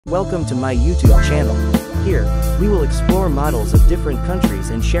Welcome to my YouTube channel. Here, we will explore models of different countries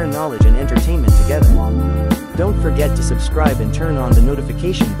and share knowledge and entertainment together. Don't forget to subscribe and turn on the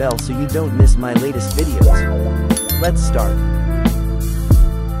notification bell so you don't miss my latest videos. Let's start.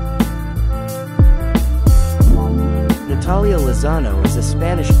 Natalia Lozano is a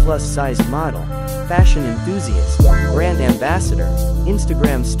Spanish plus-sized model, fashion enthusiast, brand ambassador,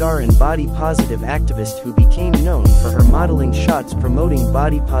 Instagram star and body-positive activist who became known for her modeling shots promoting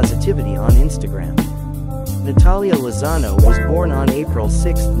body positivity on Instagram. Natalia Lozano was born on April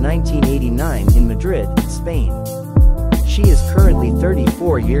 6, 1989 in Madrid, Spain. She is currently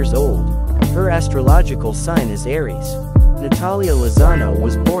 34 years old. Her astrological sign is Aries. Natalia Lozano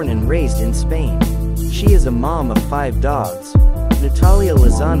was born and raised in Spain. She is a mom of 5 dogs. Natalia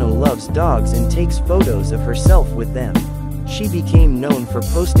Lozano loves dogs and takes photos of herself with them. She became known for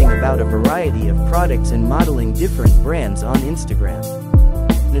posting about a variety of products and modeling different brands on Instagram.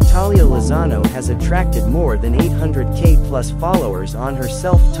 Natalia Lozano has attracted more than 800k plus followers on her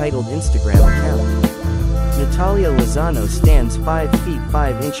self-titled Instagram account. Natalia Lozano stands 5 feet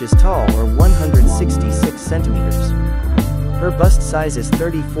 5 inches tall or 166 centimeters. Her bust size is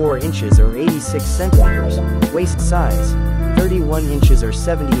 34 inches or 86 centimeters, waist size, 31 inches or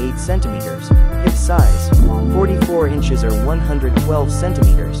 78 centimeters, hip size, 44 inches or 112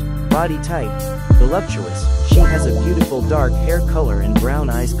 centimeters, body type, voluptuous, she has a beautiful dark hair color and brown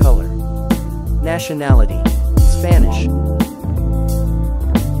eyes color. Nationality, Spanish.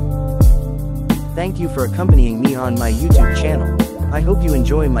 Thank you for accompanying me on my YouTube channel. I hope you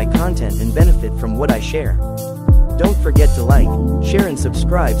enjoy my content and benefit from what I share. Don't forget to like, share and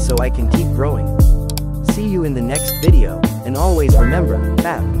subscribe so I can keep growing. See you in the next video, and always remember,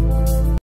 FAB.